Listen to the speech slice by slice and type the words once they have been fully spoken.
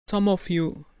Some of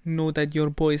you know that your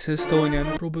boy is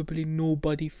Estonian. Probably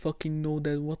nobody fucking know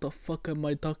that. What the fuck am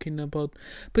I talking about?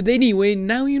 But anyway,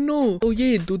 now you know. Oh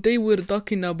yeah, today we're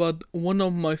talking about one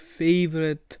of my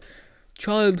favorite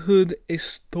childhood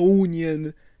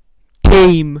Estonian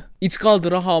game. It's called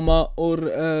Rahamaa, or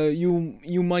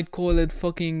you might call it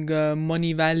fucking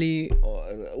Money Valley, or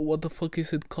what the fuck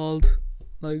is it called?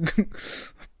 Like,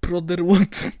 brother,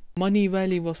 what? Money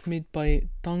Valley was made by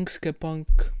Danske Bank.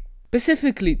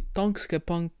 Specifically, Danske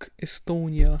Bank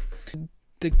Estonia.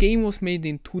 The game was made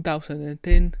in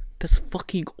 2010. That's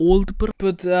fucking old, bro.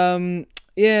 But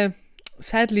yeah,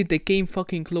 sadly the game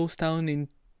fucking closed down in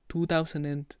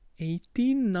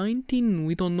 2018, 19.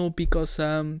 We don't know, because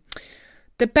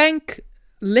the bank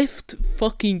left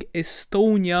fucking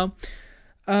Estonia.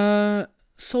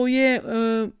 So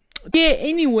yeah. Yeah,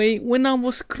 anyway, when I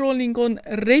was scrolling on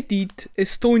Reddit,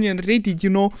 Estonian Reddit, you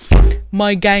know,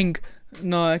 my gang.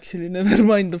 No, actually, never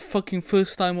mind, the fucking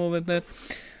first time over there.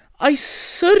 I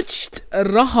searched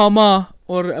Rahamaa,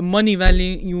 or Money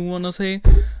Valley, you wanna say.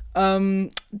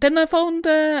 Then I found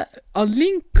a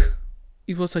link.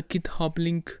 It was a GitHub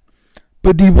link.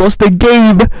 But it was the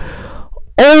game!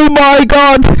 Oh my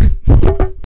god!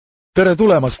 Tere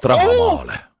tulemast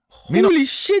Rahamaale! Holy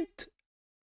shit!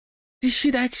 This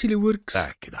shit actually works.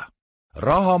 Rääkida.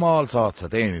 Rahamaal saad sa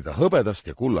teenida hõbedast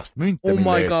ja kullast münte, Oh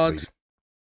my mille god. eest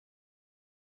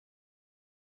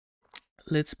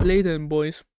Let's play them,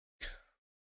 boys.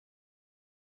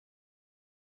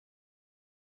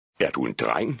 Du en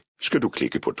dreng? Skal du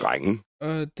klikke på drengen?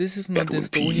 This is not du en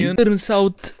Estonian. Turns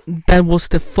out that was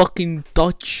the fucking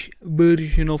Dutch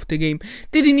version of the game.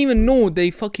 Didn't even know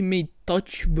they fucking made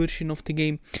Dutch version of the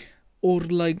game. Or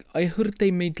like, I heard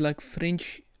they made like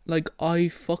French. Like, I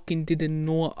fucking didn't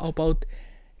know about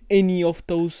any of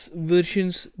those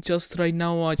versions. Just right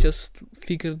now, I just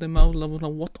figured them out. Like,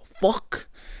 what the fuck?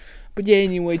 But yeah,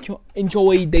 anyway,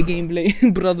 enjoy the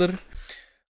gameplay, brother.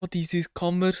 What is these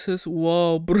converses?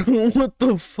 Wow, bro, what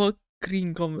the fuck?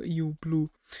 Green converse, you blue.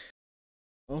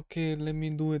 Okay, let me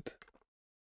do it.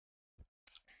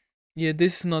 Yeah,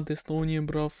 this is not Estonian,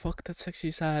 bro. Fuck, that's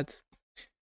actually sad.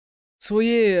 So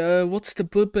yeah, what's the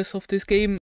purpose of this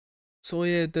game? So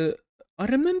yeah, I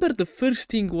remember the first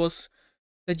thing was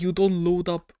that you don't load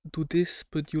up to this,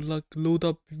 but you like load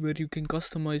up where you can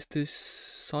customize this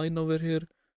sign over here.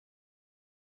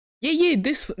 Yeah,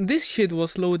 this shit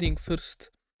was loading first.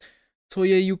 So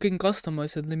yeah, you can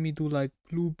customize it. Let me do like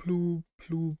blue, blue,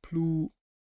 blue, blue,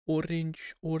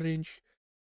 orange, orange,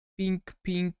 pink,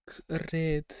 pink,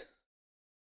 red,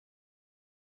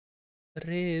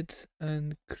 red,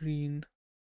 and green.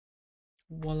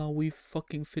 Voila, we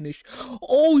fucking finished.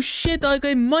 Oh shit, I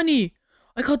got money!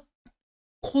 I got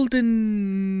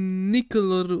golden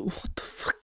nickel, or what the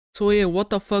fuck? So yeah, what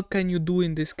the fuck can you do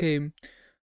in this game?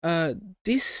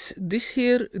 This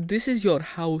here, this is your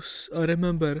house, I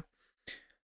remember.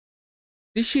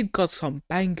 This shit got some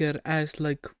banger ass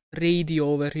like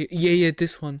radio over here. Yeah,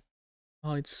 this one.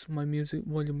 Oh, it's my music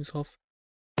volume is off.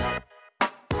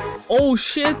 Oh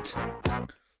shit!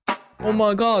 Oh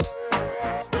my god!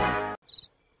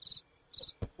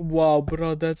 Wow,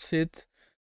 bro, that's it.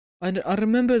 I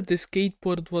remember the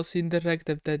skateboard was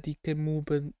interactive, that you can move,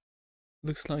 but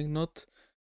looks like not.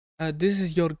 This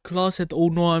is your closet. Oh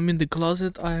no, I'm in the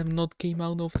closet. I have not came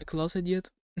out of the closet yet.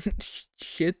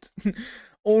 Shit.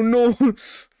 Oh no.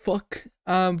 Fuck.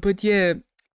 But yeah,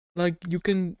 like you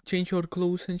can change your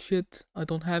clothes and shit. I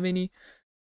don't have any.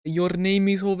 Your name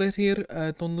is over here.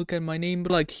 Don't look at my name.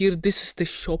 Like here, this is the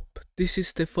shop. This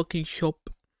is the fucking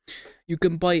shop. You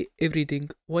can buy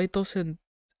everything. Why doesn't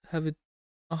have it?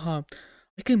 I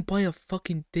can buy a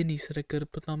fucking tennis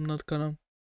racket, but I'm not gonna.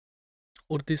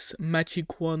 Or this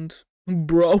magic wand.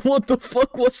 Bro, what the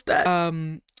fuck was that?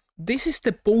 This is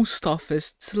the post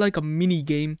office. It's like a mini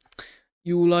game.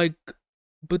 You like,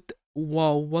 but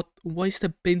wow, why is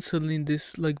the pencil in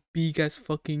this like big ass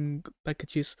fucking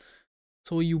packages?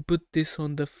 So you put this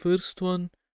on the first one,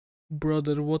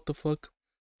 brother, what the fuck?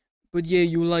 But yeah,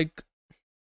 you like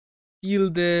fill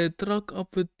the truck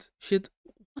up with shit.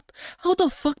 What? How the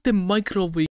fuck the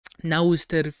microwave? Now is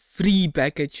there 3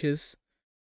 packages?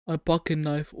 A pocket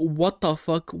knife. What the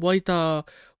fuck? Why the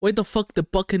fuck the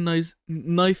pocket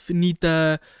knife need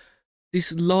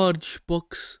this large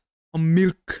box? A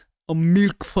milk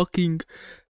fucking.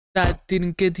 That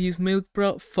didn't get his milk,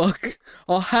 bro. Fuck.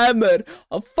 A hammer.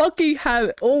 A fucking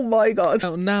hammer. Oh my god.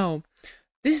 Now,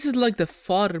 this is like the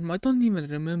farm. I don't even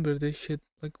remember this shit.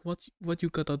 Like what you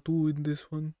gotta do in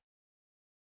this one.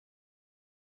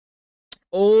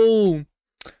 Oh,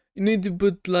 you need to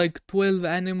put like 12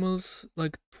 animals,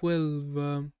 like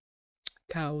 12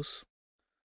 cows.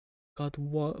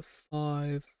 got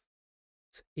 5,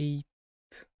 8.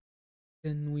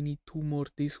 Then we need 2 more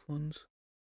these ones.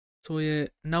 So yeah,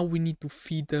 now we need to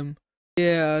feed them.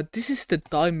 Yeah, this is the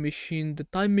time machine. The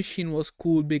time machine was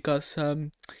cool because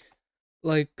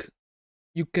like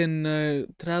you can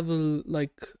travel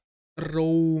like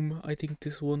Rome. I think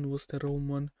this one was the Rome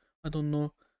one. I don't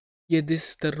know. Yeah, this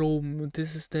is the Rome.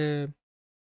 This is the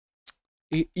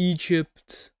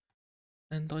Egypt.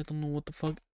 And I don't know what the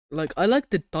fuck. Like, I like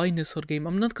the dinosaur game.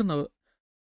 I'm not gonna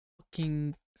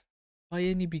fucking buy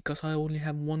any because I only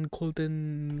have one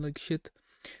golden like shit.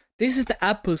 This is the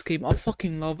apples game. I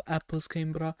fucking love apples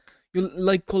game, bruh. You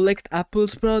like collect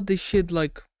apples, bruh. This shit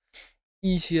like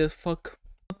easy as fuck.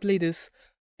 I'll play this.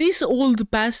 This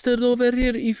old bastard over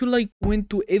here, if you like went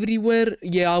to everywhere,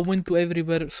 yeah, I went to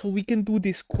everywhere. So we can do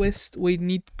this quest. We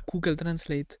need Google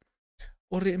Translate.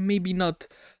 Or maybe not.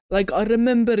 Like, I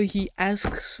remember he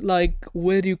asks, like,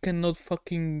 where you cannot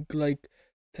fucking, like,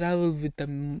 travel with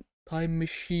the time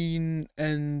machine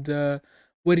and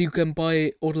where you can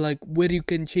buy, or, like, where you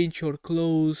can change your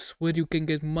clothes, where you can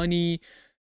get money,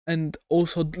 and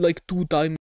also, like, 2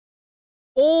 times.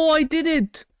 Oh, I did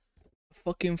it!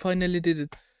 Fucking finally did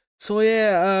it. So,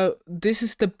 yeah, this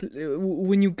is the,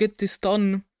 when you get this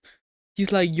done,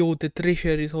 he's like, yo, the treasure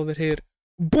is over here.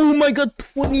 Boom, I got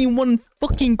 21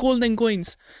 fucking golden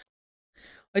coins.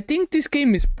 I think this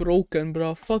game is broken,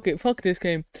 bro. Fuck it. Fuck this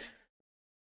game.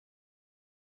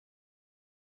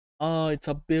 It's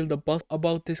a build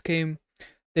about this game.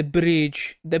 The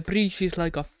bridge. The bridge is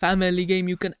like a family game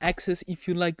you can access if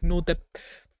you like know the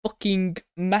fucking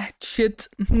math shit.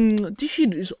 This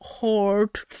shit is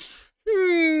hard.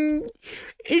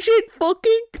 Is it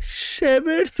fucking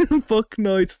 7? Fuck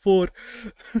no, it's 4.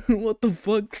 What the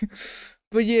fuck?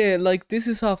 But yeah, like this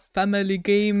is a family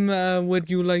game where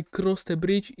you like cross the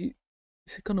bridge. Is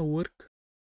it gonna work?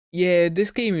 Yeah,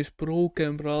 this game is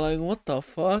broken, bro. Like what the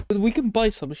fuck? But we can buy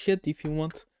some shit if you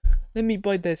want. Let me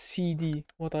buy the CD.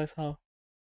 What I saw.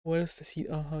 Where's the CD?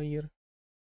 Here.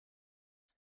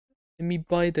 Let me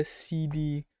buy the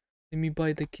CD. Let me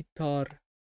buy the guitar.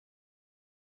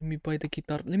 Let me buy the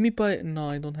guitar. Let me buy. No,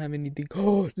 I don't have anything.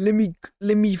 Oh, let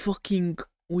me fucking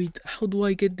wait. How do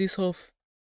I get this off?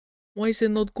 Why is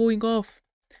it not going off?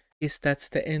 Yes, that's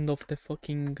the end of the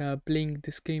fucking playing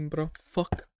this game, bro.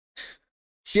 Fuck.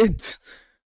 Shit.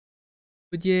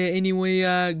 But yeah,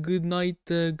 anyway, good night,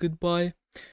 goodbye.